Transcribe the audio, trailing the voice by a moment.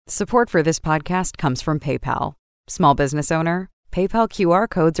Support for this podcast comes from PayPal. Small business owner? PayPal QR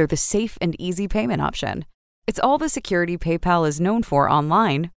codes are the safe and easy payment option. It's all the security PayPal is known for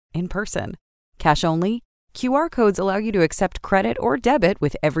online, in person. Cash only? QR codes allow you to accept credit or debit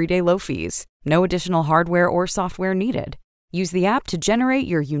with everyday low fees. No additional hardware or software needed. Use the app to generate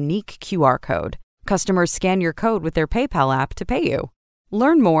your unique QR code. Customers scan your code with their PayPal app to pay you.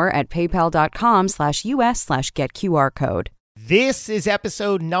 Learn more at paypal.com/us/getqrcode. This is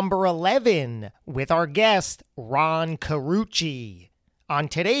episode number 11 with our guest, Ron Carucci. On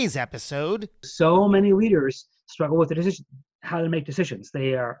today's episode, so many leaders struggle with the decision, how to make decisions.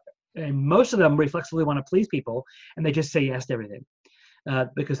 And most of them reflexively want to please people, and they just say yes to everything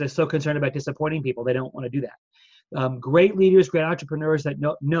because they're so concerned about disappointing people. They don't want to do that. Great leaders, great entrepreneurs that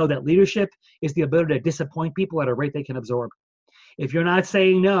know that leadership is the ability to disappoint people at a rate they can absorb. If you're not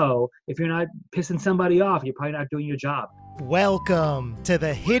saying no, if you're not pissing somebody off, you're probably not doing your job. Welcome to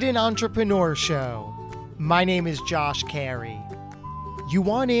the Hidden Entrepreneur Show. My name is Josh Carey. You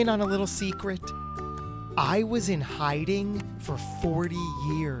want in on a little secret? I was in hiding for 40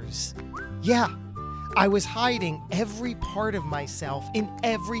 years. Yeah, I was hiding every part of myself in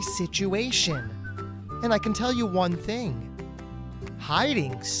every situation. And I can tell you one thing,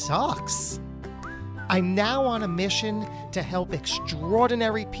 hiding sucks. I'm now on a mission to help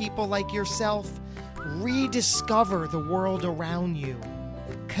extraordinary people like yourself rediscover the world around you,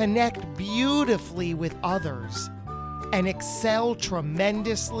 connect beautifully with others, and excel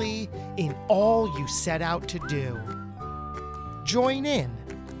tremendously in all you set out to do. Join in.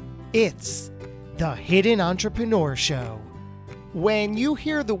 It's the Hidden Entrepreneur Show. When you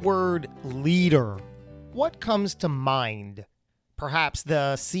hear the word leader, what comes to mind? Perhaps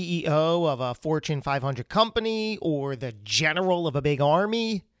the CEO of a Fortune 500 company or the general of a big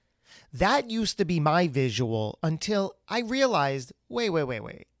army? That used to be my visual until I realized, wait.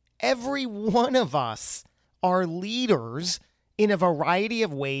 Every one of us are leaders in a variety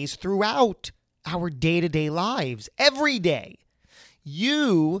of ways throughout our day-to-day lives, every day.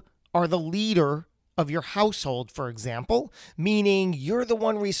 You are the leader of your household, for example, meaning you're the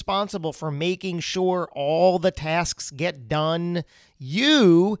one responsible for making sure all the tasks get done.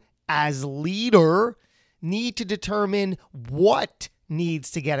 You, as leader, need to determine what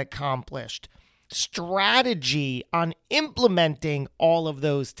needs to get accomplished. Strategy on implementing all of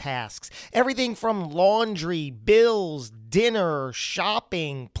those tasks. Everything from laundry, bills, dinner,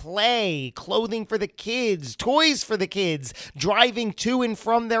 shopping, play, clothing for the kids, toys for the kids, driving to and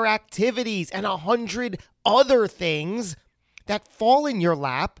from their activities, and 100 other things that fall in your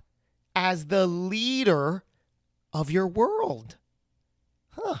lap as the leader of your world.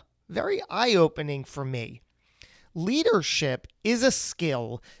 Very eye-opening for me. Leadership is a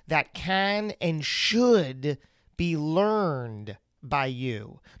skill that can and should be learned by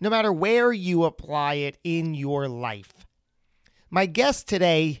you, no matter where you apply it in your life. My guest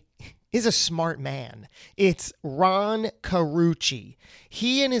today is a smart man. It's Ron Carucci.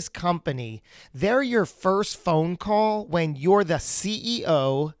 He and his company, they're your first phone call when you're the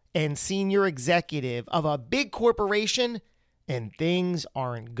CEO and senior executive of a big corporation and things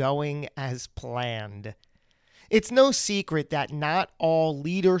aren't going as planned. It's no secret that not all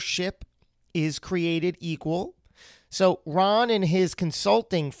leadership is created equal. So Ron and his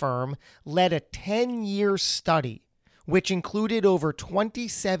consulting firm led a 10-year study, which included over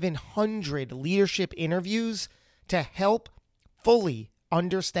 2,700 leadership interviews to help fully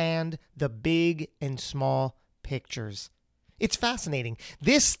understand the big and small pictures. It's fascinating.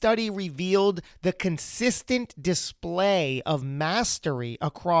 This study revealed the consistent display of mastery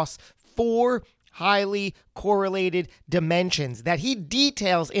across 4 highly correlated dimensions that he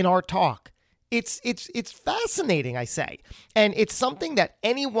details in our talk. It's fascinating, I say. And it's something that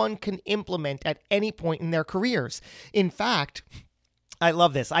anyone can implement at any point in their careers. In fact, I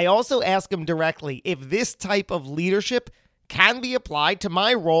love this. I also ask him directly if this type of leadership can be applied to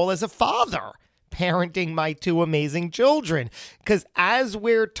my role as a father, parenting my 2 amazing children. Because as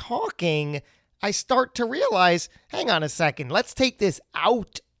we're talking, I start to realize, hang on a second, let's take this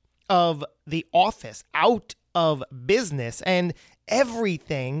out of the office, out of business, and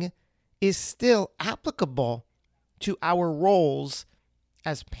everything is still applicable to our roles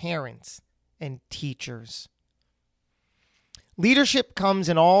as parents and teachers. Leadership comes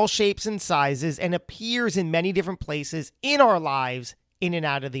in all shapes and sizes and appears in many different places in our lives, in and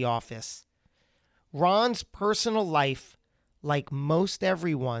out of the office. Ron's personal life, like most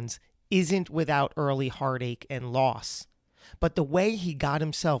everyone's, isn't without early heartache and loss. But the way he got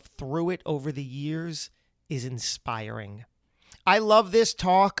himself through it over the years is inspiring. I love this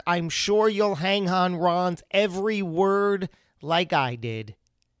talk. I'm sure you'll hang on Ron's every word like I did.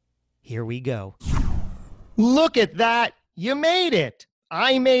 Here we go. Look at that. You made it.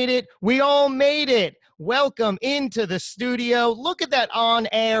 I made it. We all made it. Welcome into the studio. Look at that on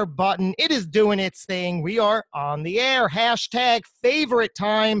air button. It is doing its thing. We are on the air. Hashtag favorite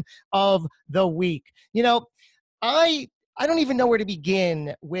time of the week. You know, I don't even know where to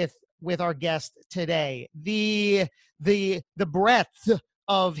begin with our guest today. The breadth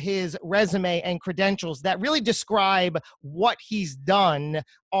of his resume and credentials that really describe what he's done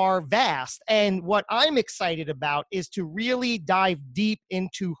are vast. And what I'm excited about is to really dive deep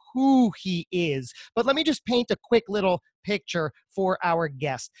into who he is. But let me just paint a quick little picture for our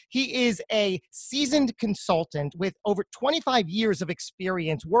guest. He is a seasoned consultant with over 25 years of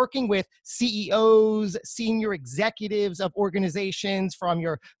experience working with CEOs, senior executives of organizations from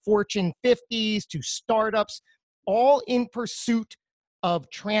your Fortune 50s to startups, all in pursuit of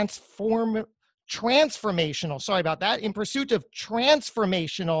transformational, in pursuit of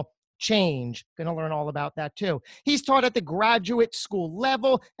transformational change. Going to learn all about that too. He's taught at the graduate school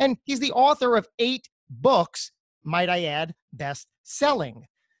level, and he's the author of 8 books, might I add, best-selling.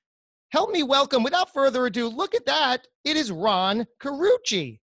 Help me welcome, without further ado, look at that. It is Ron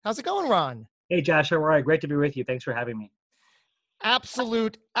Carucci. How's it going, Ron? Hey, Josh, how are you? Great to be with you. Thanks for having me.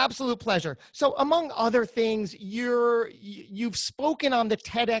 Absolute pleasure. So among other things, you've spoken on the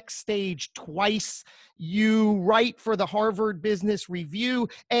TEDx stage twice. You write for the Harvard Business Review.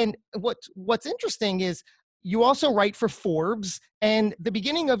 And what's interesting is you also write for Forbes. And the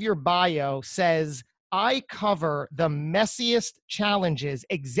beginning of your bio says, I cover the messiest challenges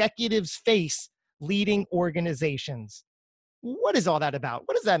executives face leading organizations. What is all that about?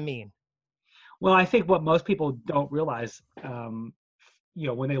 What does that mean? Well, I think what most people don't realize,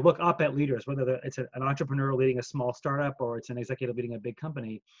 when they look up at leaders, whether it's an entrepreneur leading a small startup or it's an executive leading a big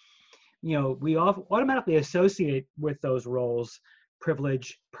company, we all automatically associate with those roles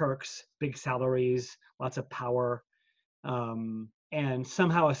privilege, perks, big salaries, lots of power, and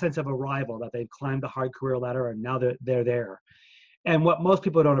somehow a sense of arrival that they've climbed the hard career ladder and now they're there. And what most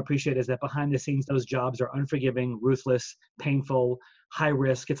people don't appreciate is that behind the scenes, those jobs are unforgiving, ruthless, painful, high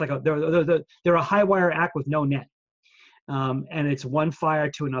risk. It's like they're a high wire act with no net. And it's one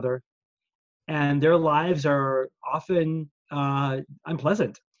fire to another. And their lives are often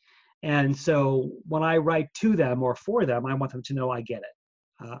unpleasant. And so when I write to them or for them, I want them to know I get it.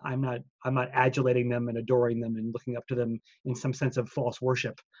 I'm not adulating them and adoring them and looking up to them in some sense of false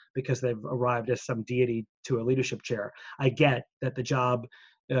worship because they've arrived as some deity to a leadership chair. I get that the job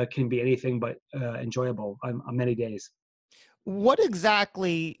can be anything but enjoyable on many days. What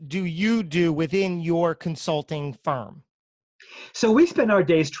exactly do you do within your consulting firm? So we spend our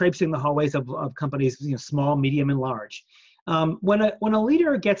days traipsing the hallways of companies, small, medium, and large. When a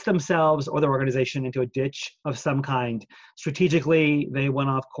leader gets themselves or their organization into a ditch of some kind, strategically they went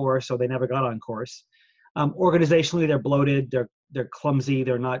off course or they never got on course. Organizationally, they're bloated, they're clumsy,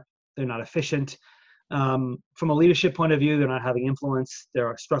 they're not efficient. From a leadership point of view, they're not having influence.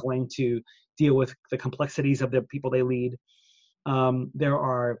 They're struggling to deal with the complexities of the people they lead. There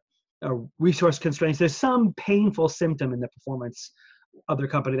are resource constraints. There's some painful symptom in the performance of their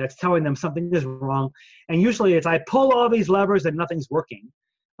company that's telling them something is wrong. And usually it's, I pull all these levers and nothing's working.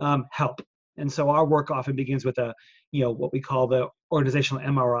 Help. And so our work often begins with what we call the organizational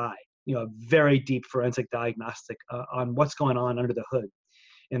MRI, a very deep forensic diagnostic on what's going on under the hood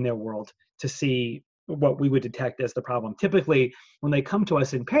in their world to see what we would detect as the problem. Typically, when they come to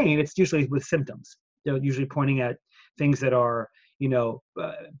us in pain, it's usually with symptoms. They're usually pointing at things that are,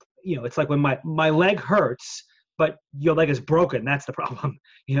 it's like when my leg hurts, but your leg is broken. That's the problem.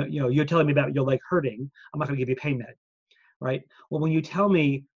 You're telling me about your leg hurting. I'm not going to give you pain med, right? Well, when you tell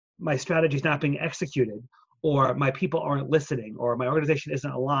me my strategy is not being executed, or my people aren't listening, or my organization isn't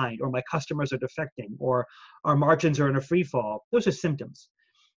aligned, or my customers are defecting, or our margins are in a free fall, those are symptoms.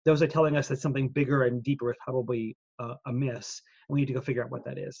 Those are telling us that something bigger and deeper is probably amiss, and we need to go figure out what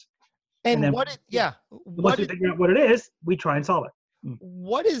that is. And then, once we figure out what it is, we try and solve it.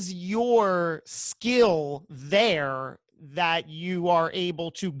 What is your skill there that you are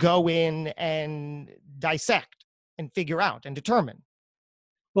able to go in and dissect and figure out and determine?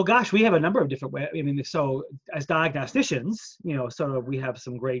 Well, gosh, we have a number of different ways. So as diagnosticians, we have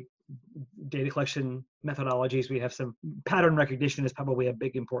some great data collection methodologies. We have some pattern recognition is probably a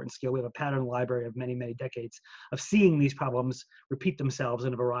big important skill. We have a pattern library of many, many decades of seeing these problems repeat themselves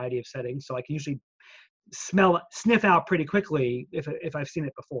in a variety of settings. So I can usually sniff out pretty quickly if I've seen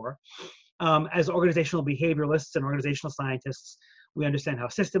it before. As organizational behavioralists and organizational scientists, we understand how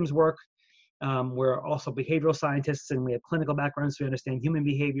systems work. We're also behavioral scientists and we have clinical backgrounds, so we understand human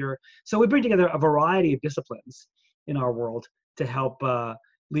behavior. So we bring together a variety of disciplines in our world to help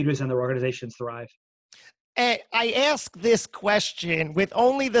leaders and their organizations thrive. And I ask this question with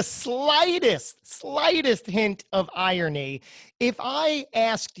only the slightest hint of irony. If I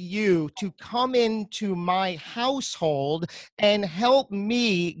asked you to come into my household and help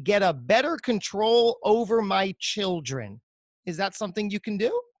me get a better control over my children, is that something you can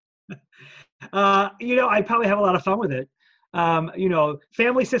do? I probably have a lot of fun with it.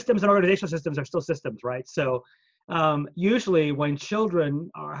 Family systems and organizational systems are still systems, right? So usually when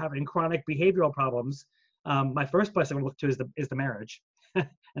children are having chronic behavioral problems, my first place I would look to is the marriage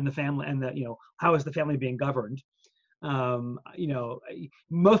and the family, and how is the family being governed. Most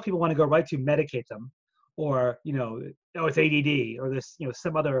people want to go right to medicate them, or it's ADD, or this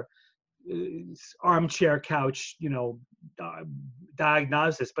some other armchair couch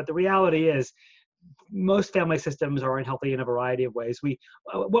diagnosis. But the reality is most family systems are unhealthy in a variety of ways.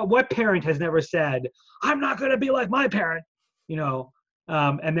 What parent has never said, I'm not going to be like my parent,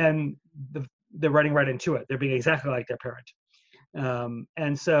 and then they're running right into it. They're being exactly like their parent.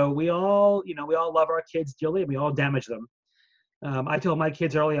 And so we all love our kids dearly, and we all damage them. I told my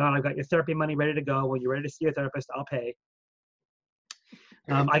kids early on, I've got your therapy money ready to go. When you're ready to see your therapist, I'll pay.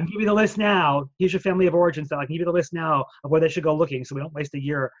 I can give you the list now. Here's your family of origin stuff. I can give you the list now of where they should go looking, so we don't waste a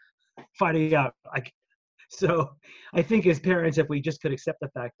year finding out. So I think as parents, if we just could accept the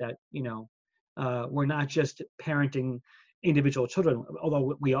fact that, we're not just parenting individual children,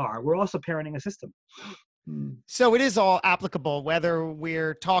 although we're also parenting a system. So it is all applicable, whether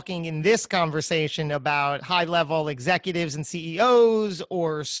we're talking in this conversation about high-level executives and CEOs,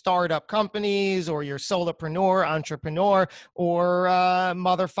 or startup companies, or your solopreneur, entrepreneur, or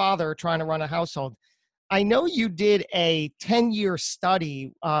mother, father trying to run a household. I know you did a 10-year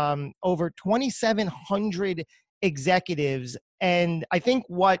study, over 2,700 executives, and I think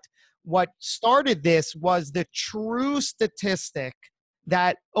what started this was the true statistic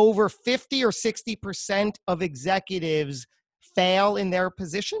that over 50 or 60% of executives fail in their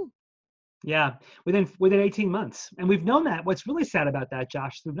position? Yeah, within 18 months. And we've known that. What's really sad about that,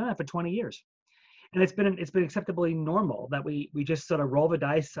 Josh, we've known that for 20 years. And it's been acceptably normal that we just sort of roll the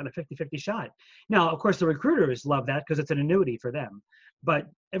dice on a 50-50 shot. Now, of course, the recruiters love that because it's an annuity for them. But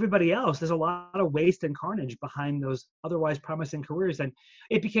everybody else, there's a lot of waste and carnage behind those otherwise promising careers. And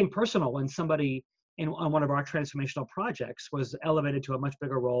it became personal when somebody on one of our transformational projects was elevated to a much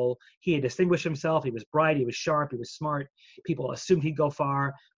bigger role. He had distinguished himself. He was bright. He was sharp. He was smart. People assumed he'd go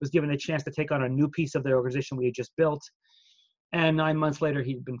far, was given a chance to take on a new piece of the organization we had just built. And 9 months later,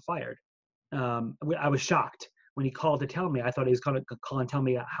 he'd been fired. I was shocked when he called to tell me. I thought he was going to call and tell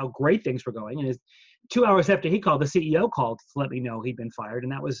me how great things were going. And 2 hours after he called, the CEO called to let me know he'd been fired.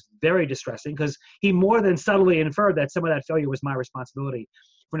 And that was very distressing because he more than subtly inferred that some of that failure was my responsibility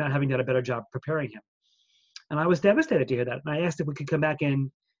for not having done a better job preparing him. And I was devastated to hear that. And I asked if we could come back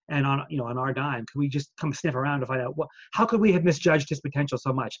in and on our dime, could we just come sniff around to find out how could we have misjudged his potential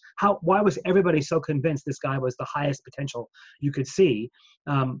so much? Why was everybody so convinced this guy was the highest potential you could see?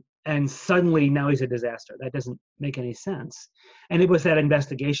 And suddenly now he's a disaster. That doesn't make any sense. And it was that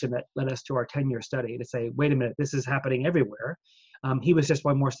investigation that led us to our 10-year study to say, wait a minute, this is happening everywhere. He was just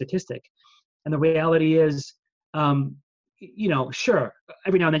one more statistic. And the reality is, sure,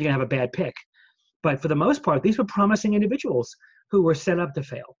 every now and then you're gonna have a bad pick. But for the most part, these were promising individuals who were set up to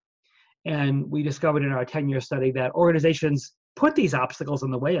fail. And we discovered in our 10-year study that organizations put these obstacles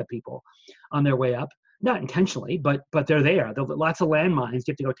in the way of people on their way up. Not intentionally, but they're there. There are lots of landmines you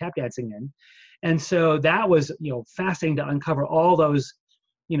have to go tap dancing in. And so that was, fascinating to uncover all those,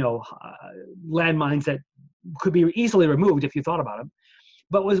 landmines that could be easily removed if you thought about them.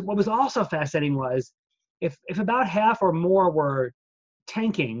 But what was also fascinating was if about half or more were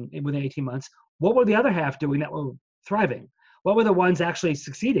tanking within 18 months, what were the other half doing that were thriving? What were the ones actually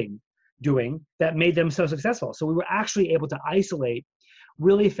succeeding doing that made them so successful? So we were actually able to isolate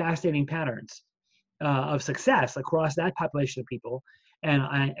really fascinating patterns of success across that population of people,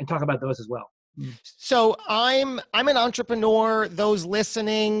 and talk about those as well. So I'm an entrepreneur. Those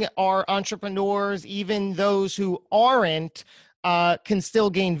listening are entrepreneurs. Even those who aren't can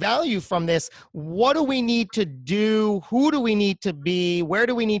still gain value from this. What do we need to do? Who do we need to be? Where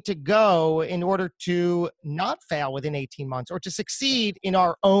do we need to go in order to not fail within 18 months or to succeed in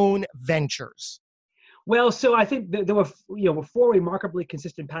our own ventures? Well, so I think there were 4 remarkably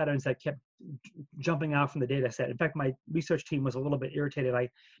consistent patterns that kept jumping out from the data set. In fact, my research team was a little bit irritated. I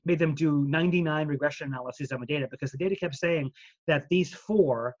made them do 99 regression analyses on the data because the data kept saying that these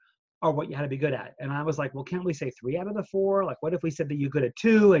 4 are what you had to be good at. And I was like, well, can't we say 3 out of the 4? Like, what if we said that you're good at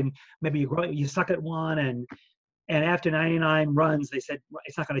 2 and maybe you suck at 1? And after 99 runs, they said,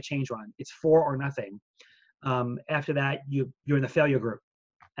 it's not going to change, Ron. It's 4 or nothing. After that, you're in the failure group.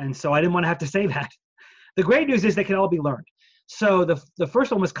 And so I didn't want to have to say that. The great news is they can all be learned. So the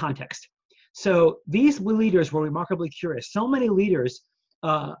first one was context. So these leaders were remarkably curious. So many leaders,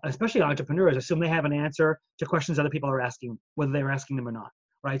 especially entrepreneurs, assume they have an answer to questions other people are asking, whether they're asking them or not,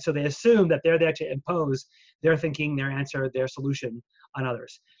 right? So they assume that they're there to impose their thinking, their answer, their solution on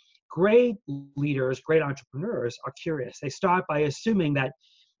others. Great leaders, great entrepreneurs are curious. They start by assuming that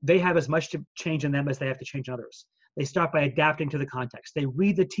they have as much to change in them as they have to change in others. They start by adapting to the context. They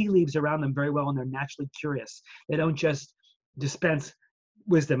read the tea leaves around them very well, and they're naturally curious. They don't just dispense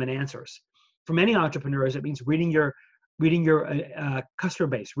wisdom and answers. For many entrepreneurs, it means reading your customer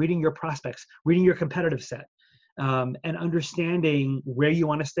base, reading your prospects, reading your competitive set, and understanding where you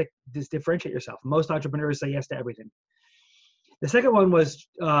want to differentiate yourself. Most entrepreneurs say yes to everything. The second one was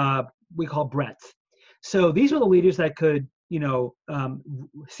we call breadth. So these were the leaders that could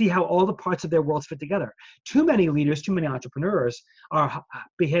see how all the parts of their worlds fit together. Too many leaders, too many entrepreneurs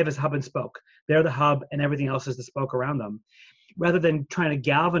behave as hub and spoke. They're the hub and everything else is the spoke around them. Rather than trying to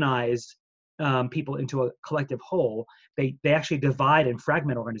galvanize people into a collective whole, they actually divide and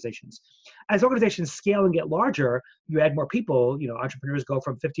fragment organizations. As organizations scale and get larger, you add more people, entrepreneurs go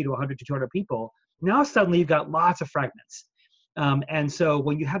from 50 to 100 to 200 people. Now suddenly you've got lots of fragments. And so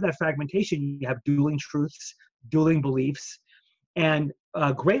when you have that fragmentation, you have dueling truths, dueling beliefs, and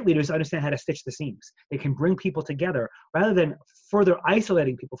great leaders understand how to stitch the seams. They can bring people together rather than further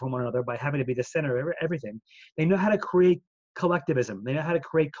isolating people from one another by having to be the center of everything. They know how to create collectivism. They know how to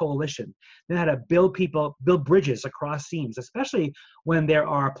create coalition. They know how to build bridges across seams, especially when there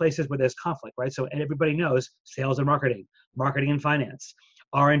are places where there's conflict, right? So everybody knows sales and marketing and finance,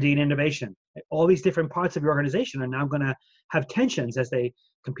 R&D and innovation. All these different parts of your organization are now going to have tensions as they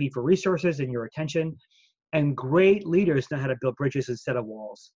compete for resources and your attention. And great leaders know how to build bridges instead of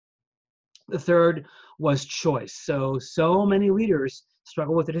walls. The third was choice. So many leaders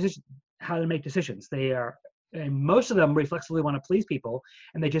struggle with the decision, how to make decisions. And most of them reflexively want to please people,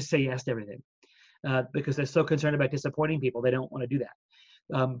 and they just say yes to everything because they're so concerned about disappointing people. They don't want to do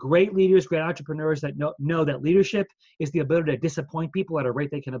that. Great leaders, great entrepreneurs that know that leadership is the ability to disappoint people at a rate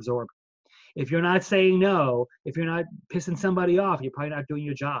they can absorb. If you're not saying no, if you're not pissing somebody off, you're probably not doing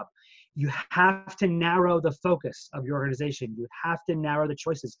your job. You have to narrow the focus of your organization. You have to narrow the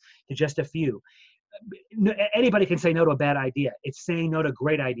choices to just a few. Anybody can say no to a bad idea. It's saying no to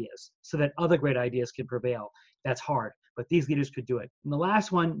great ideas so that other great ideas can prevail. That's hard, but these leaders could do it. And the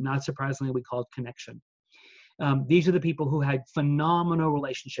last one, not surprisingly, we called connection. These are the people who had phenomenal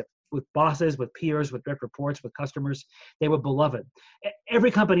relationships with bosses, with peers, with direct reports, with customers. They were beloved.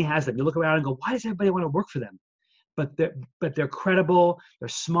 Every company has them. You look around and go, why does everybody want to work for them? But they're credible. They're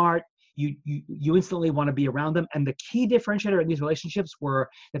smart. You instantly want to be around them. And the key differentiator in these relationships were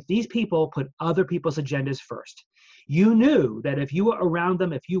that these people put other people's agendas first. You knew that if you were around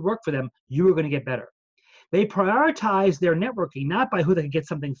them, if you worked for them, you were going to get better. They prioritized their networking, not by who they could get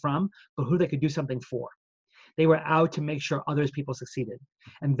something from, but who they could do something for. They were out to make sure others people succeeded.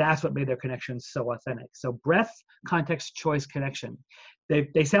 And that's what made their connections so authentic. So breadth, context, choice, connection.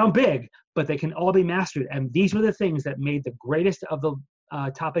 They sound big, but they can all be mastered. And these were the things that made the greatest of the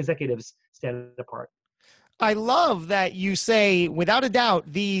top executives stand apart. I love that you say, without a doubt,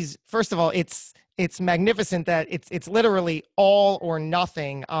 these, first of all, it's magnificent that it's literally all or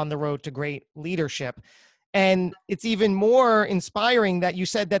nothing on the road to great leadership. And it's even more inspiring that you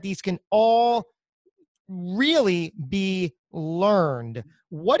said that these can all really be learned.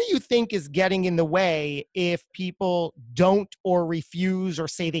 What do you think is getting in the way if people don't or refuse or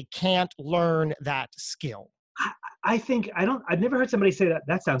say they can't learn that skill? I've never heard somebody say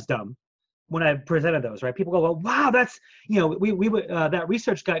that sounds dumb when I presented those, right? People go, well, wow, that's, that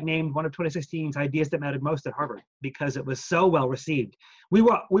research got named one of 2016's ideas that mattered most at Harvard because it was so well received. We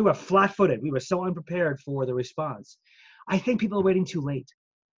were flat-footed. We were so unprepared for the response. I think people are waiting too late.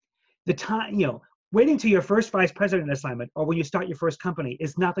 The time, waiting to your first vice president assignment or when you start your first company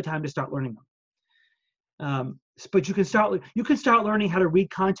is not the time to start learning them. But you can start learning how to read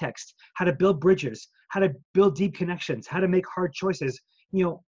context, how to build bridges, how to build deep connections, how to make hard choices,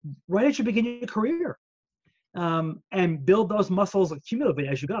 right as you begin your career, and build those muscles cumulatively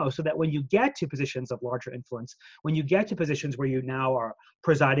as you go, so that when you get to positions of larger influence, when you get to positions where you now are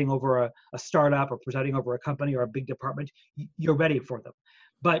presiding over a startup or presiding over a company or a big department, you're ready for them.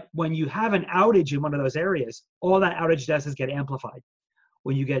 But when you have an outage in one of those areas, all that outage does is get amplified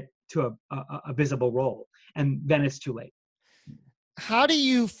when you get to a visible role, and then it's too late. How do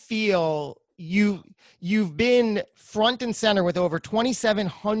you feel? You've been front and center with over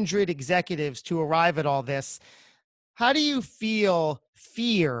 2,700 executives to arrive at all this. How do you feel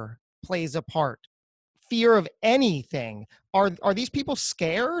fear plays a part fear of anything. Are these people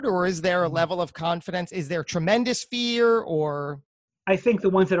scared, or is there a level of confidence? Is there tremendous fear, or? I think the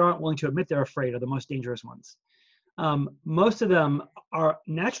ones that aren't willing to admit they're afraid are the most dangerous ones. Most of them are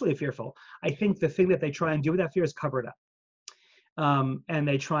naturally fearful. I think the thing that they try and do with that fear is cover it up. And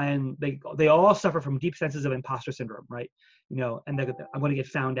they all suffer from deep senses of imposter syndrome, right? And I'm going to get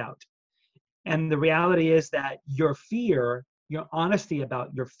found out. And the reality is that your fear, your honesty about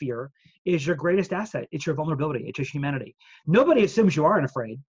your fear, is your greatest asset. It's your vulnerability. It's your humanity. Nobody assumes you aren't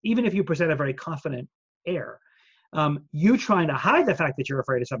afraid, even if you present a very confident air. You trying to hide the fact that you're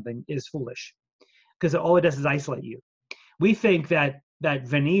afraid of something is foolish, because all it does is isolate you. We think that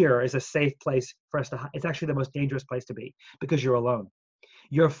veneer is a safe place for us to hide. It's actually the most dangerous place to be, because you're alone.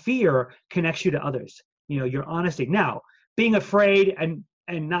 Your fear connects you to others. Your honesty. Now, being afraid and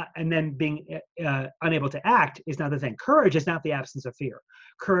then being unable to act is not the thing. Courage is not the absence of fear.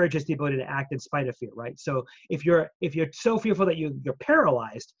 Courage is the ability to act in spite of fear, right? So if you're so fearful that you're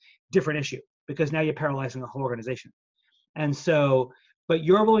paralyzed, different issue, because now you're paralyzing the whole organization. And so, but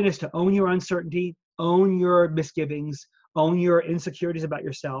your willingness to own your uncertainty, own your misgivings, own your insecurities about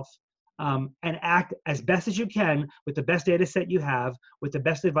yourself, and act as best as you can with the best data set you have, with the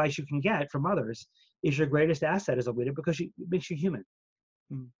best advice you can get from others, is your greatest asset as a leader, because it makes you human.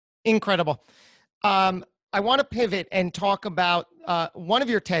 Incredible. I want to pivot and talk about one of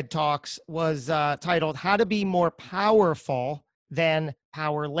your TED Talks was titled "How to Be More Powerful Than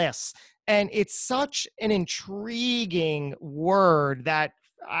Powerless." And it's such an intriguing word that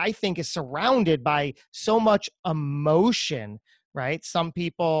I think is surrounded by so much emotion, right? Some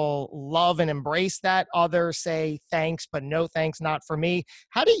people love and embrace that. Others say thanks, but no thanks, not for me.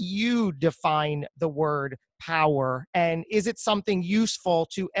 How do you define the word power? And is it something useful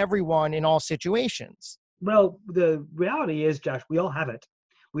to everyone in all situations? Well, the reality is, Josh, we all have it.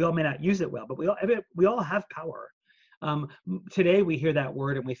 We all may not use it well, but we all have power. Today we hear that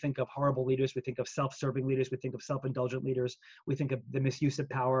word and we think of horrible leaders. We think of self-serving leaders. We think of self-indulgent leaders. We think of the misuse of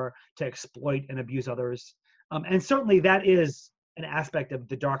power to exploit and abuse others. And certainly that is an aspect of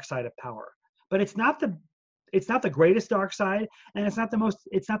the dark side of power, but it's not the greatest dark side, and it's not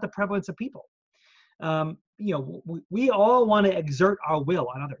the prevalence of people. We all want to exert our will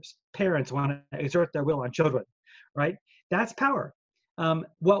on others. Parents want to exert their will on children, right? That's power.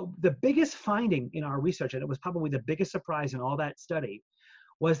 Well, the biggest finding in our research, and it was probably the biggest surprise in all that study,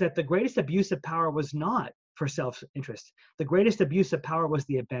 was that the greatest abuse of power was not for self-interest. The greatest abuse of power was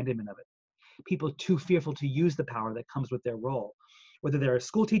the abandonment of it. People too fearful to use the power that comes with their role, whether they're a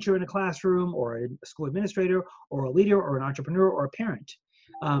school teacher in a classroom, or a school administrator, or a leader, or an entrepreneur, or a parent.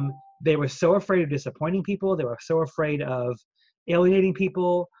 They were so afraid of disappointing people. They were so afraid of alienating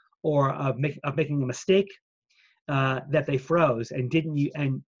people, or of making a mistake, that they froze and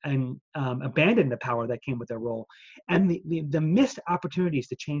abandoned the power that came with their role. And the missed opportunities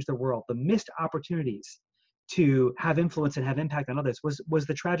to change the world, the missed opportunities to have influence and have impact on others was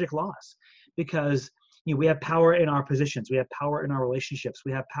the tragic loss. Because we have power in our positions, we have power in our relationships,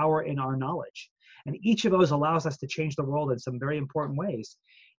 we have power in our knowledge, and each of those allows us to change the world in some very important ways.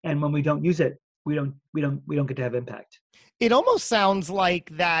 And when we don't use it, we don't get to have impact. It almost sounds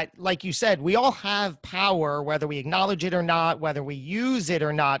like that, like you said, we all have power, whether we acknowledge it or not, whether we use it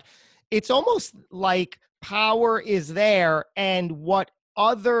or not. It's almost like power is there, and what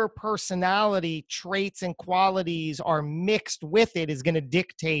other personality traits and qualities are mixed with it is going to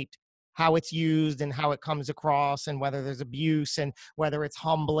dictate how it's used and how it comes across, and whether there's abuse, and whether it's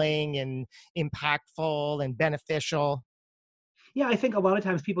humbling and impactful and beneficial. Yeah, I think a lot of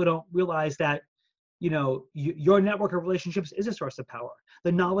times people don't realize that, your network of relationships is a source of power.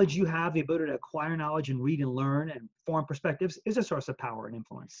 The knowledge you have, the ability to acquire knowledge and read and learn and form perspectives, is a source of power and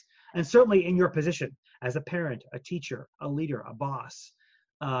influence. And certainly in your position as a parent, a teacher, a leader, a boss,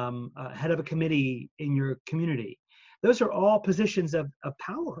 a head of a committee in your community, those are all positions of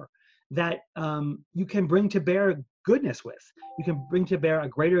power that you can bring to bear goodness with. You can bring to bear a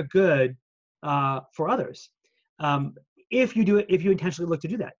greater good for others. If you do it, if you intentionally look to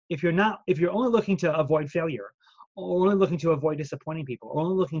do that. If you're only looking to avoid failure, or only looking to avoid disappointing people, or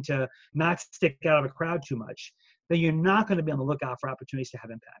only looking to not stick out of a crowd too much, then you're not going to be on the lookout for opportunities to have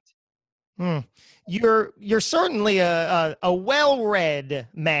impact. You're certainly a well-read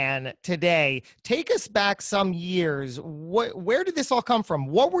man today. Take us back some years. Where did this all come from?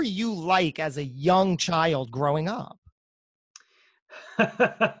 What were you like as a young child growing up?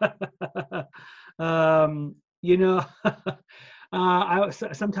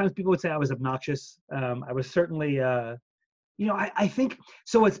 Sometimes people would say I was obnoxious. I was certainly, I think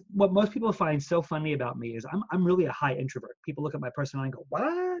so. It's what most people find so funny about me is I'm really a high introvert. People look at my personality and go,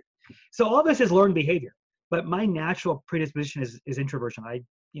 "What?" So all this is learned behavior. but my natural predisposition is introversion. I,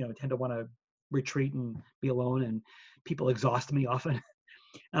 tend to want to retreat and be alone, and people exhaust me often.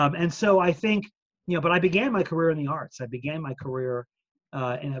 And so I think, but I began my career in the arts. I began my career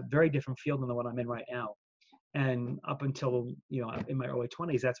in a very different field than the one I'm in right now. And up until, in my early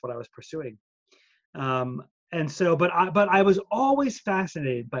 20s, that's what I was pursuing. And so, but I was always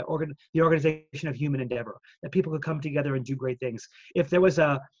fascinated by the organization of human endeavor, that people could come together and do great things. If there was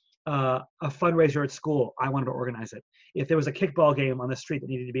a fundraiser at school, I wanted to organize it. If there was a kickball game on the street that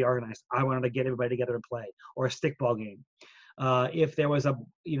needed to be organized, I wanted to get everybody together and play, or a stickball game. If there was I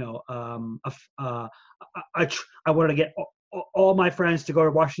wanted to get all my friends to go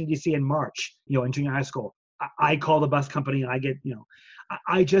to Washington, D.C. in March, in junior high school. I call the bus company and I get,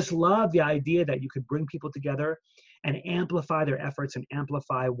 I just love the idea that you could bring people together and amplify their efforts and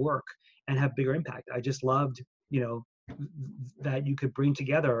amplify work and have bigger impact. I just loved, that you could bring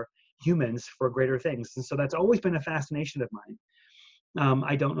together humans for greater things. And so that's always been a fascination of mine.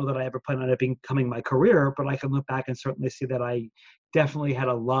 I don't know that I ever planned on it becoming my career, but I can look back and certainly see that I definitely had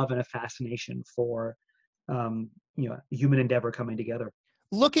a love and a fascination for, human endeavor coming together.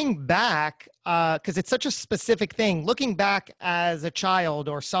 Looking back, because it's such a specific thing, looking back as a child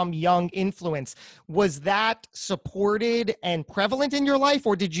or some young influence, was that supported and prevalent in your life,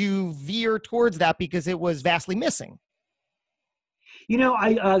 or did you veer towards that because it was vastly missing?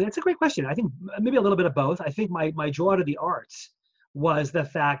 That's a great question. I think maybe a little bit of both. I think my draw to the arts was the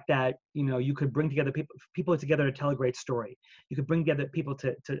fact that, you could bring together people together to tell a great story. You could bring together people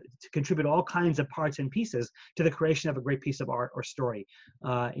to contribute all kinds of parts and pieces to the creation of a great piece of art or story,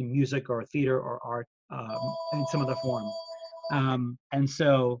 in music or theater or art, in some other form.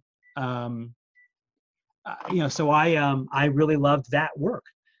 So I really loved that work.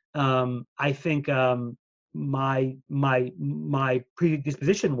 I think my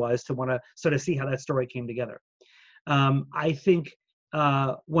predisposition was to want to sort of see how that story came together. I think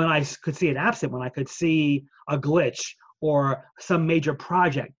when I could see it absent, when I could see a glitch or some major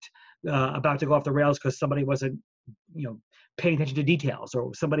project about to go off the rails because somebody wasn't, paying attention to details,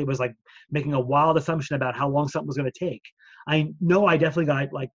 or somebody was like making a wild assumption about how long something was going to take, I know I definitely got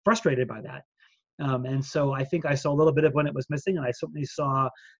frustrated by that. And so I think I saw a little bit of when it was missing, and I certainly saw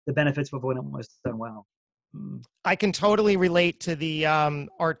the benefits of when it was done well. I can totally relate to the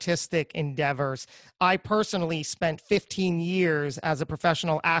artistic endeavors. I personally spent 15 years as a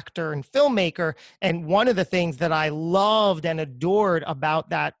professional actor and filmmaker, and one of the things that I loved and adored about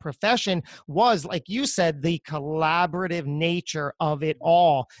that profession was, like you said, the collaborative nature of it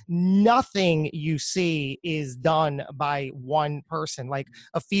all. Nothing you see is done by one person. Like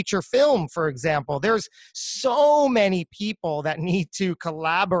a feature film, for example, there's so many people that need to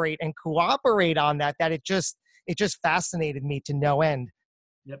collaborate and cooperate on that it just fascinated me to no end.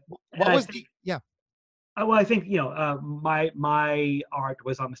 Yep. What was the, yeah. Well, I think, my art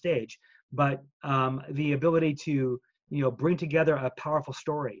was on the stage, but the ability to, bring together a powerful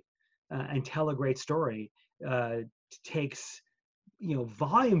story and tell a great story takes,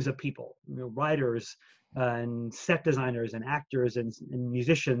 volumes of people, writers and set designers and actors and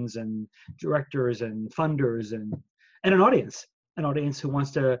musicians and directors and funders and an audience who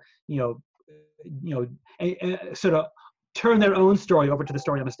wants to, sort of turn their own story over to the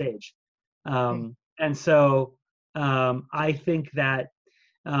story on the stage. And so I think that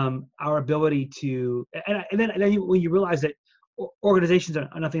our ability to, and then when you realize that organizations are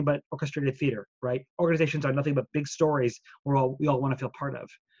nothing but orchestrated theater, right? Organizations are nothing but big stories we all want to feel part of.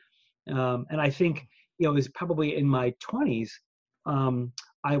 And I think, it was probably in my 20s,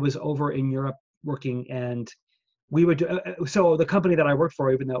 I was over in Europe working, and we would, so the company that I worked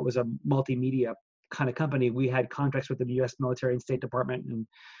for, even though it was a multimedia kind of company, we had contracts with the U.S. military and State Department and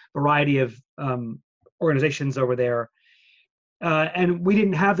a variety of organizations over there. And we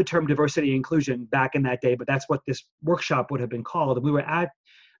didn't have the term diversity and inclusion back in that day, but that's what this workshop would have been called. And we were at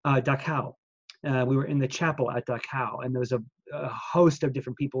Dachau. We were in the chapel at Dachau, and there was a host of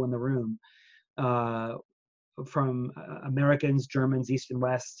different people in the room, from Americans, Germans, East and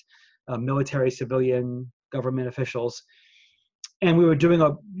West, military, civilian, government officials. And we were doing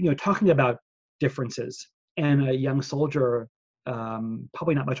talking about differences. And a young soldier,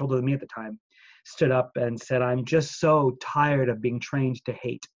 probably not much older than me at the time, stood up and said, "I'm just so tired of being trained to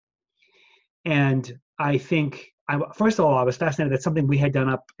hate." And I think, first of all, I was fascinated that something we had done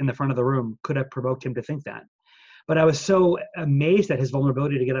up in the front of the room could have provoked him to think that. But I was so amazed at his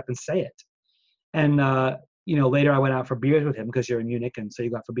vulnerability to get up and say it. And, later I went out for beers with him, because you're in Munich, and so you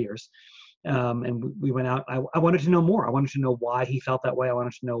go out for beers. And we went out. I wanted to know more. I wanted to know why he felt that way. I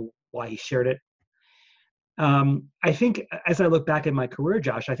wanted to know why he shared it. I think as I look back at my career,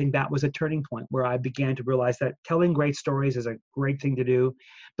 Josh, I think that was a turning point where I began to realize that telling great stories is a great thing to do,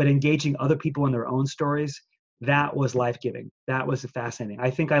 but engaging other people in their own stories, that was life-giving. That was fascinating.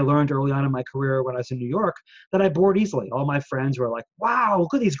 I think I learned early on in my career when I was in New York that I bored easily. All my friends were like, wow,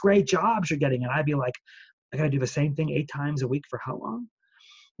 look at these great jobs you're getting. And I'd be like, I got to do the same thing 8 times a week for how long?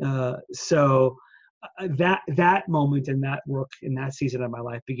 That moment and that work in that season of my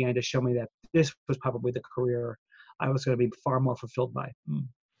life began to show me that this was probably the career I was going to be far more fulfilled by.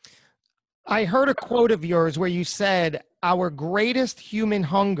 I heard a quote of yours where you said, our greatest human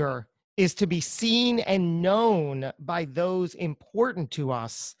hunger is to be seen and known by those important to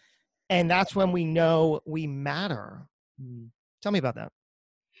us. And that's when we know we matter. Tell me about that.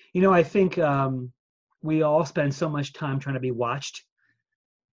 I think we all spend so much time trying to be watched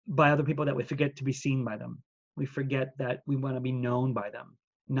by other people that we forget to be seen by them. We forget that we want to be known by them,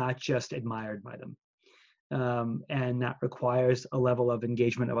 not just admired by them. And that requires a level of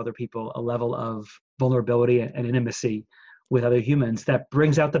engagement of other people, a level of vulnerability and intimacy with other humans that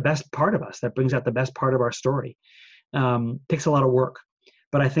brings out the best part of us, that brings out the best part of our story. Takes a lot of work,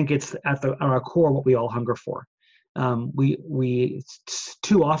 but I think it's at our core what we all hunger for. We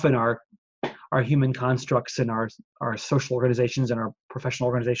too often our human constructs and our social organizations and our professional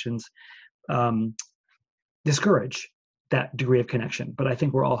organizations discourage that degree of connection. But I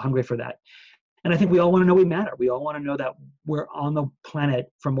think we're all hungry for that. And I think we all want to know we matter. We all want to know that we're on the planet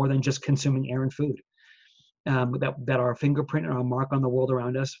for more than just consuming air and food. That our fingerprint and our mark on the world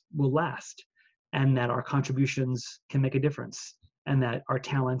around us will last, and that our contributions can make a difference, and that our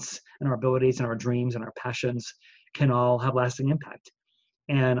talents and our abilities and our dreams and our passions can all have lasting impact.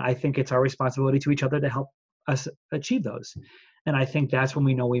 And I think it's our responsibility to each other to help us achieve those. And I think that's when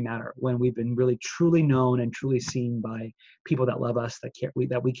we know we matter, when we've been really truly known and truly seen by people that love us, that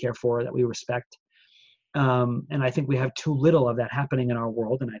we care for, that we respect. And I think we have too little of that happening in our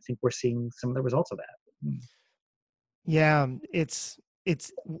world. And I think we're seeing some of the results of that. Yeah, it's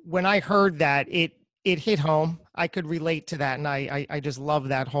when I heard that, it hit home. I could relate to that. And I just love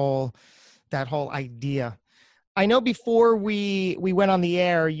that whole idea. I know before we went on the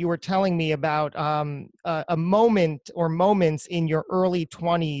air, you were telling me about a moment or moments in your early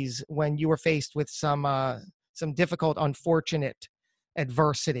 20s when you were faced with some difficult, unfortunate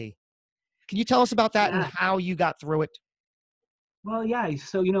adversity. Can you tell us about that and how you got through it? Well, yeah.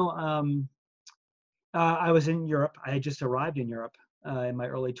 So, I was in Europe. I had just arrived in Europe in my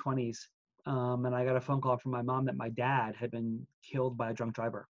early 20s. And I got a phone call from my mom that my dad had been killed by a drunk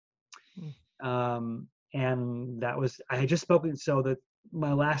driver. And I had just spoken, so that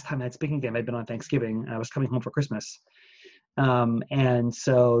my last time I had speaking to him had been on Thanksgiving, and I was coming home for Christmas. And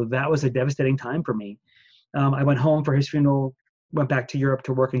so that was a devastating time for me. I went home for his funeral, went back to Europe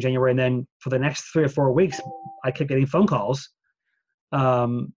to work in January, and then for the next 3 or 4 weeks, I kept getting phone calls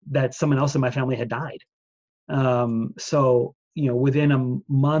that someone else in my family had died. So, within a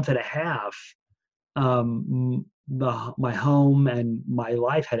month and a half, my home and my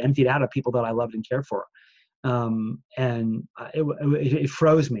life had emptied out of people that I loved and cared for. And it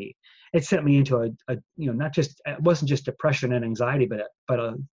froze me. It sent me into it wasn't just depression and anxiety, but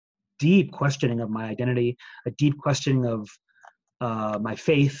a deep questioning of my identity, a deep questioning of my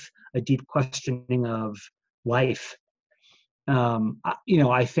faith, a deep questioning of life.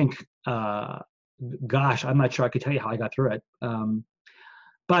 I think, gosh, I'm not sure I could tell you how I got through it.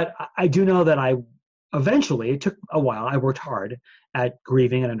 But I do know that eventually, it took a while. I worked hard at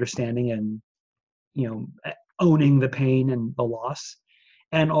grieving and understanding and, owning the pain and the loss,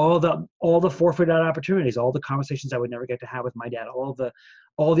 and all the forfeited opportunities, all the conversations I would never get to have with my dad, all the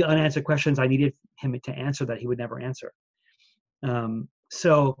unanswered questions I needed him to answer that he would never answer.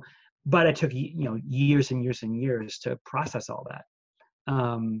 But it took years and years and years to process all that.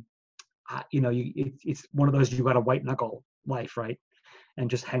 It's one of those, you got a white knuckle life, right? And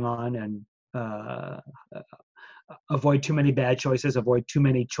just hang on and avoid too many bad choices, avoid too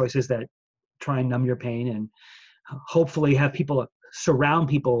many choices that try and numb your pain, and hopefully have people surround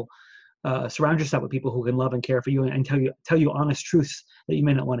yourself with people who can love and care for you and tell you honest truths that you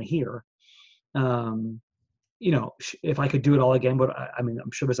may not want to hear. If I could do it all again, but I'm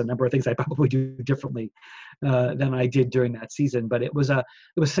sure there's a number of things I probably do differently than I did during that season. But it was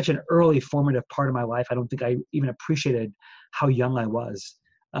such an early formative part of my life. I don't think I even appreciated how young I was,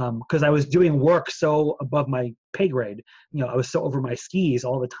 because I was doing work so above my pay grade. I was so over my skis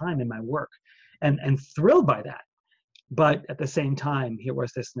all the time in my work, and thrilled by that. But at the same time, here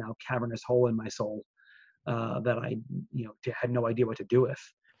was this now cavernous hole in my soul that I had no idea what to do with.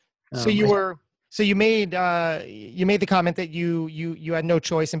 So you were So you made the comment that you had no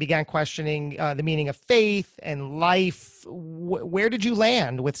choice and began questioning the meaning of faith and life. Where did you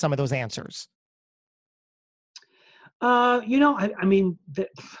land with some of those answers? I mean,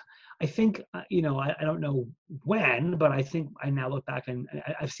 I think, I don't know when, but I think I now look back and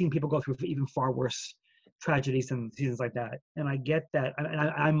I've seen people go through even far worse tragedies and seasons like that. And I get that. And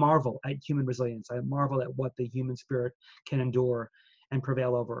I marvel at human resilience. I marvel at what the human spirit can endure and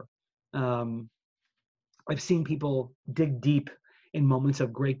prevail over. I've seen people dig deep in moments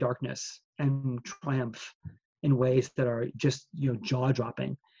of great darkness and triumph in ways that are just, jaw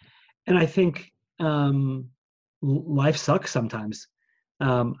dropping. And I think, life sucks sometimes.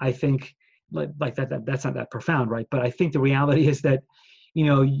 I think like that's not that profound, right? But I think the reality is that,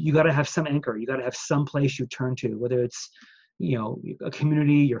 you got to have some anchor. You got to have some place you turn to, whether it's, a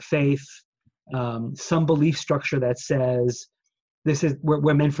community, your faith, some belief structure that says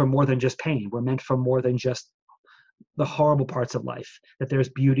we're meant for more than just pain. We're meant for more than just the horrible parts of life, that there's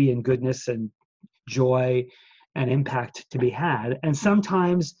beauty and goodness and joy and impact to be had. And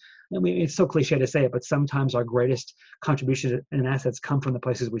sometimes, I mean, it's so cliche to say it, but sometimes our greatest contributions and assets come from the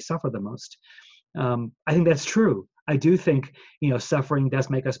places we suffer the most. I think that's true. I do think, suffering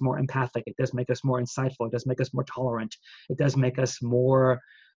does make us more empathic. It does make us more insightful. It does make us more tolerant. It does make us more,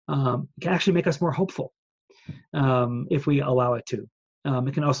 it can actually make us more hopeful if we allow it to.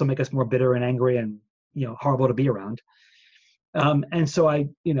 It can also make us more bitter and angry and, horrible to be around. And so I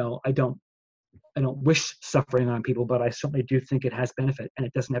don't wish suffering on people, but I certainly do think it has benefit and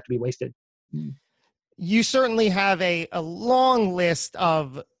it doesn't have to be wasted. You certainly have a long list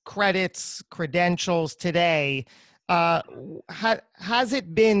of credentials today. Has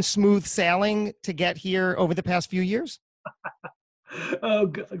it been smooth sailing to get here over the past few years? Oh,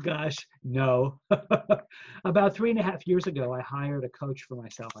 gosh, no. About 3.5 years ago, I hired a coach for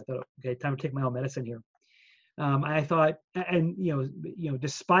myself. I thought, okay, time to take my own medicine here. I thought, and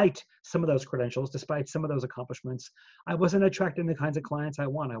despite some of those credentials, despite some of those accomplishments, I wasn't attracting the kinds of clients I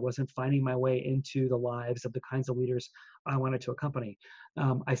want. I wasn't finding my way into the lives of the kinds of leaders I wanted to accompany.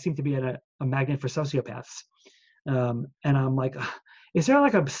 I seem to be a magnet for sociopaths, and I'm like, is there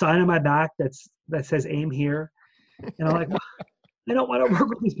like a sign on my back that says aim here? And I'm like, I don't want to work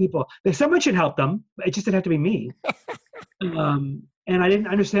with these people. Someone should help them. It just didn't have to be me. And I didn't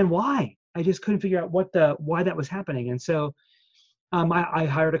understand why. I just couldn't figure out why that was happening. And so I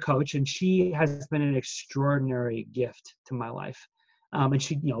hired a coach, and she has been an extraordinary gift to my life. And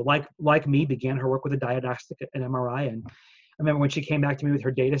she, like me, began her work with a diagnostic and MRI. And I remember when she came back to me with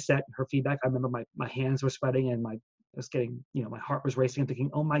her data set and her feedback, I remember my hands were sweating and I was getting, my heart was racing and thinking,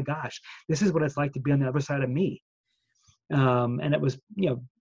 oh my gosh, this is what it's like to be on the other side of me. And it was,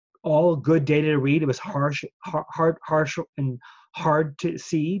 all good data to read. It was harsh and hard to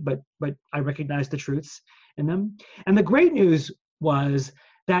see, but I recognized the truths in them. And the great news was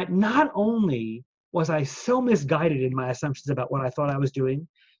that not only was I so misguided in my assumptions about what I thought I was doing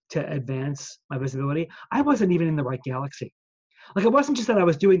to advance my visibility, I wasn't even in the right galaxy. Like, it wasn't just that I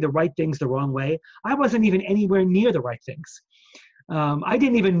was doing the right things the wrong way. I wasn't even anywhere near the right things. I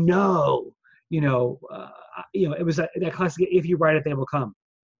didn't even know, it was that classic, if you write it, they will come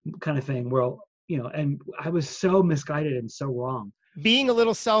kind of thing. Well, and I was so misguided and so wrong. Being a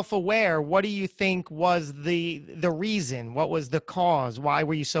little self-aware, what do you think was the reason? What was the cause? Why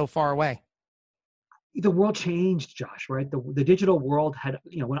were you so far away? The world changed, Josh, right? The digital world had,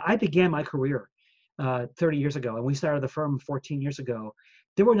 when I began my career 30 years ago, and we started the firm 14 years ago,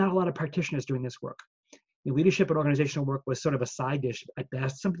 there were not a lot of practitioners doing this work. Leadership and organizational work was sort of a side dish at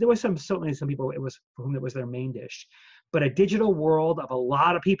best. There was certainly some people for whom it was their main dish. But a digital world of a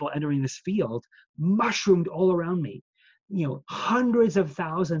lot of people entering this field mushroomed all around me. Hundreds of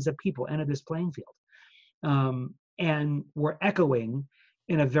thousands of people entered this playing field and were echoing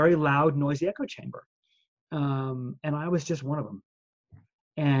in a very loud, noisy echo chamber. And I was just one of them.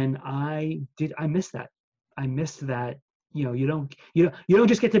 And I missed that. I missed that. You don't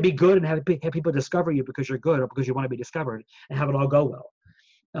just get to be good and have people discover you because you're good or because you want to be discovered and have it all go well.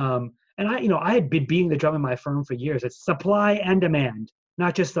 And I had been beating the drum in my firm for years. It's supply and demand,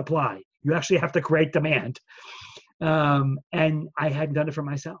 not just supply. You actually have to create demand. And I hadn't done it for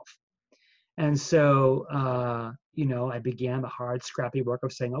myself. And so, I began the hard, scrappy work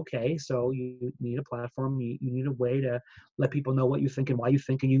of saying, okay, so you need a platform, you need a way to let people know what you think and why you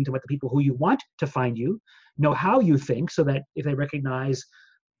think, and you need to let the people who you want to find you know how you think, so that if they recognize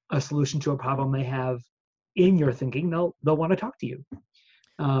a solution to a problem they have in your thinking, they'll want to talk to you.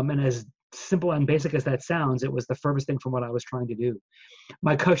 And as simple and basic as that sounds, it was the furthest thing from what I was trying to do.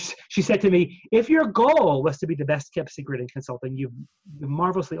 My coach, she said to me, if your goal was to be the best kept secret in consulting, you've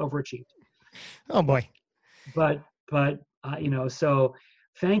marvelously overachieved. Oh boy. But so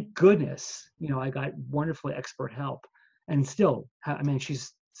thank goodness, I got wonderfully expert help, and still, I mean,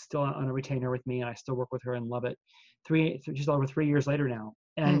 she's still on a retainer with me, and I still work with her and love it. Just over 3 years later now,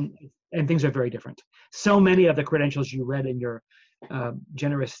 Mm. and things are very different. So many of the credentials you read in your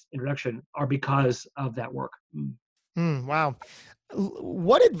generous introduction are because of that work. Wow.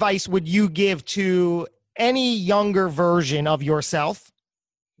 What advice would you give to any younger version of yourself?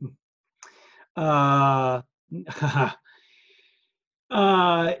 Uh,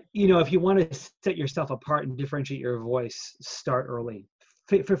 if you want to set yourself apart and differentiate your voice, start early.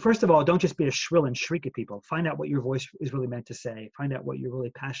 First of all, don't just be a shrill and shriek at people. Find out what your voice is really meant to say. Find out what you're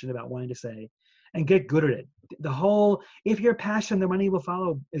really passionate about wanting to say, and get good at it. If you're passionate, the money will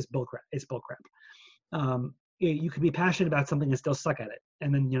follow is bullcrap. It's bullcrap. You could be passionate about something and still suck at it,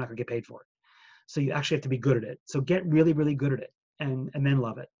 and then you're not gonna get paid for it. So you actually have to be good at it. So get really, really good at it, and then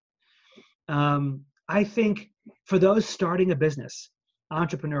love it. I think for those starting a business,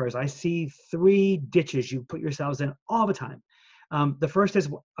 entrepreneurs, I see 3 ditches you put yourselves in all the time. The first is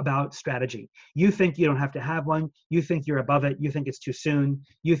about strategy. You think you don't have to have one. You think you're above it. You think it's too soon.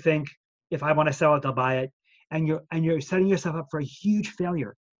 You think if I want to sell it, they'll buy it. And you're setting yourself up for a huge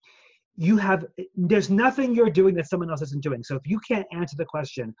failure. There's nothing you're doing that someone else isn't doing. So if you can't answer the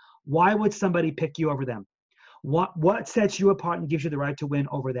question, why would somebody pick you over them? What sets you apart and gives you the right to win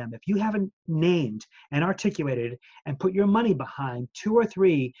over them? If you haven't named and articulated and put your money behind 2 or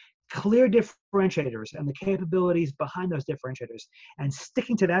 3 clear differentiators and the capabilities behind those differentiators, and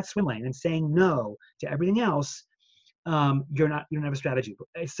sticking to that swim lane and saying no to everything else, you don't have a strategy.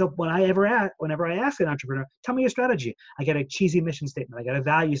 So whenever I ask an entrepreneur, tell me your strategy, I get a cheesy mission statement, I get a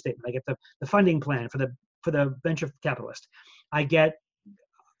value statement, I get the funding plan for the venture capitalist, I get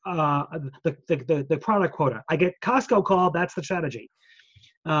the product quota, I get Costco call, that's the strategy.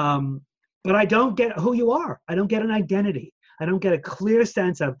 But I don't get who you are. I don't get an identity. I don't get a clear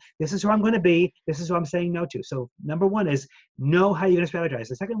sense of this is who I'm going to be. This is who I'm saying no to. So number one is know how you're going to strategize.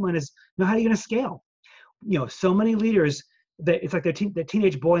 The second one is know how you're going to scale. So many leaders, it's like the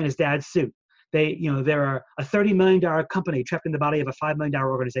teenage boy in his dad's suit. They're a $30 million company trapped in the body of a $5 million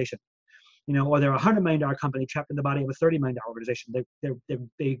organization. Or they're a $100 million company trapped in the body of a $30 million organization.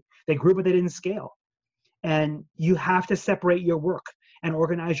 They grew, but they didn't scale. And you have to separate your work and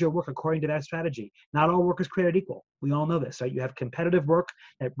organize your work according to that strategy. Not all work is created equal. We all know this, right? You have competitive work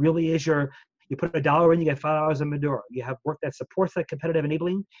that really is you put $1 in, you get $5 in Medora. You have work that supports that competitive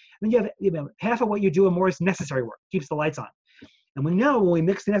enabling. And then you have half of what you do and more is necessary work, keeps the lights on. And we know when we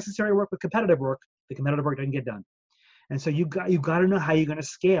mix the necessary work with competitive work, the competitive work doesn't get done. And so you got to know how you're going to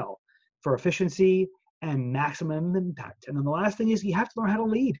scale for efficiency and maximum impact. And then the last thing is you have to learn how to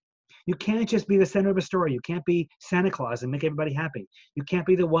lead. You can't just be the center of a story. You can't be Santa Claus and make everybody happy. You can't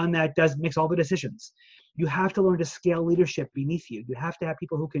be the one that makes all the decisions. You have to learn to scale leadership beneath you. You have to have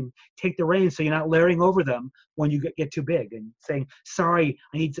people who can take the reins so you're not layering over them when you get too big and saying, sorry,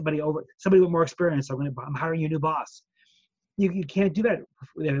 I need somebody with more experience. I'm hiring you a new boss. You can't do that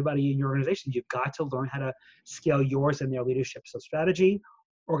with everybody in your organization. You've got to learn how to scale yours and their leadership. So strategy,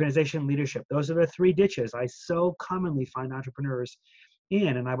 organization, leadership. Those are the 3 ditches I so commonly find entrepreneurs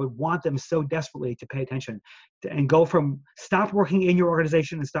in, and I would want them so desperately to pay attention and go from stop working in your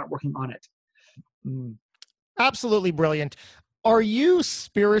organization and start working on it. Absolutely brilliant. Are you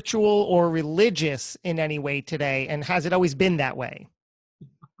spiritual or religious in any way today? And has it always been that way?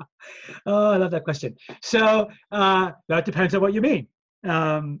 Oh, I love that question. So that depends on what you mean.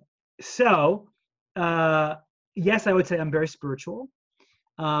 Yes, I would say I'm very spiritual.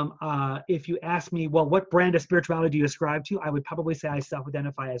 If you ask me, well, what brand of spirituality do you ascribe to? I would probably say I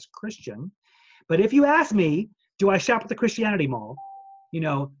self-identify as Christian. But if you ask me, do I shop at the Christianity Mall?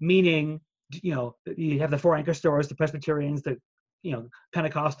 Meaning, you have the 4 anchor stores, the Presbyterians, the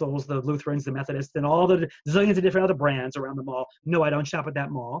Pentecostals, the Lutherans, the Methodists, and all the zillions of different other brands around the mall. No, I don't shop at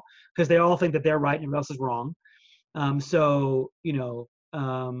that mall because they all think that they're right and everyone else is wrong.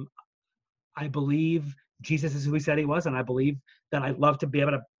 I believe Jesus is who he said he was, and I believe that I'd love to be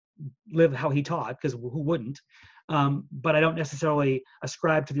able to live how he taught, because who wouldn't? But I don't necessarily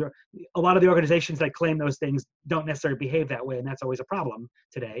ascribe to a lot of the organizations that claim those things don't necessarily behave that way, and that's always a problem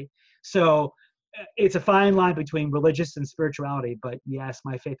today. So it's a fine line between religious and spirituality, but yes,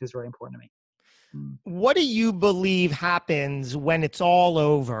 my faith is very important to me. What do you believe happens when it's all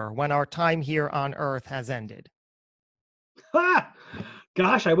over, when our time here on Earth has ended?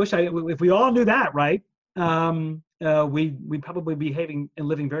 Gosh, I wish if we all knew that, right? We'd probably be behaving and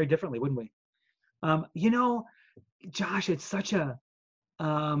living very differently, wouldn't we? Josh, it's such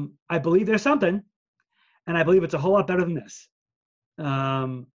I believe there's something, and I believe it's a whole lot better than this.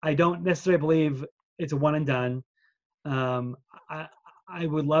 I don't necessarily believe it's a one and done. I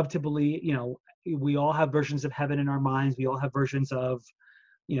would love to believe, we all have versions of heaven in our minds. We all have versions of,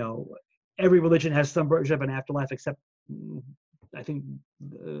 every religion has some version of an afterlife, except I think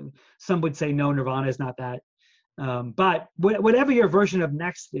some would say no, nirvana is not that. But whatever your version of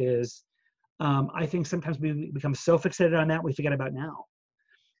next is, I think sometimes we become so fixated on that we forget about now.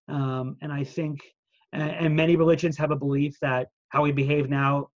 And I think, and many religions have a belief that how we behave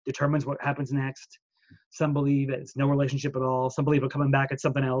now determines what happens next. Some believe it's no relationship at all. Some believe we're coming back at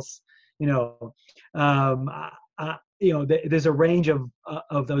something else. There's a range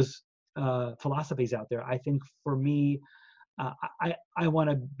of those philosophies out there. I think for me, I want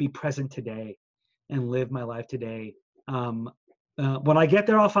to be present today and live my life today. When I get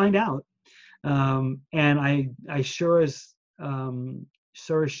there, I'll find out. And I sure as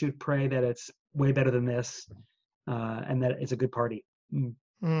should pray that it's way better than this, and that it's a good party.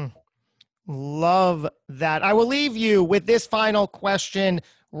 Love that. I will leave you with this final question.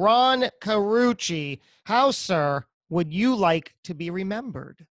 Ron Carucci, how, sir, would you like to be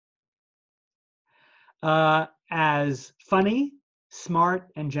remembered? As funny, smart,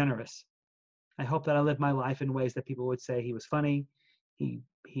 and generous. I hope that I lived my life in ways that people would say he was funny. He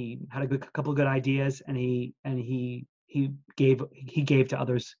had a couple of good ideas, and he gave to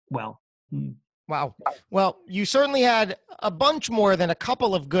others well. Wow. Well, you certainly had a bunch more than a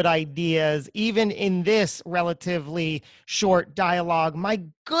couple of good ideas, even in this relatively short dialogue. My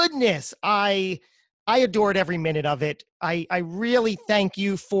goodness, I adored every minute of it. I really thank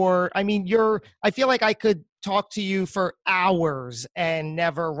you for, I feel like I could talk to you for hours and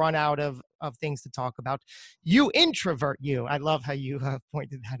never run out of things to talk about. You introvert you. I love how you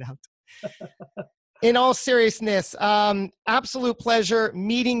pointed that out. In all seriousness, absolute pleasure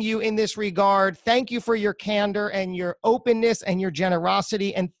meeting you in this regard. Thank you for your candor and your openness and your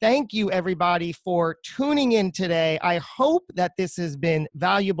generosity. And thank you, everybody, for tuning in today. I hope that this has been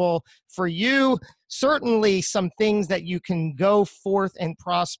valuable for you. Certainly some things that you can go forth and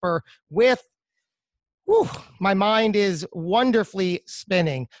prosper with. Whew, my mind is wonderfully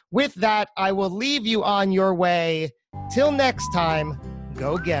spinning. With that, I will leave you on your way. Till next time,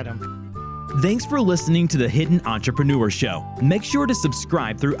 go get 'em. Thanks for listening to the Hidden Entrepreneur Show. Make sure to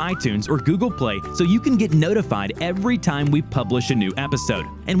subscribe through iTunes or Google Play so you can get notified every time we publish a new episode.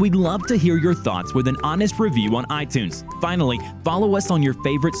 And we'd love to hear your thoughts with an honest review on iTunes. Finally, follow us on your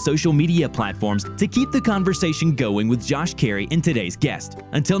favorite social media platforms to keep the conversation going with Josh Carey and today's guest.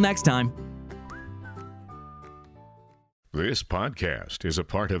 Until next time. This podcast is a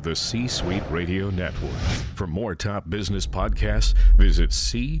part of the C-Suite Radio Network. For more top business podcasts, visit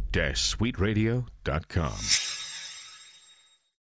c-suiteradio.com.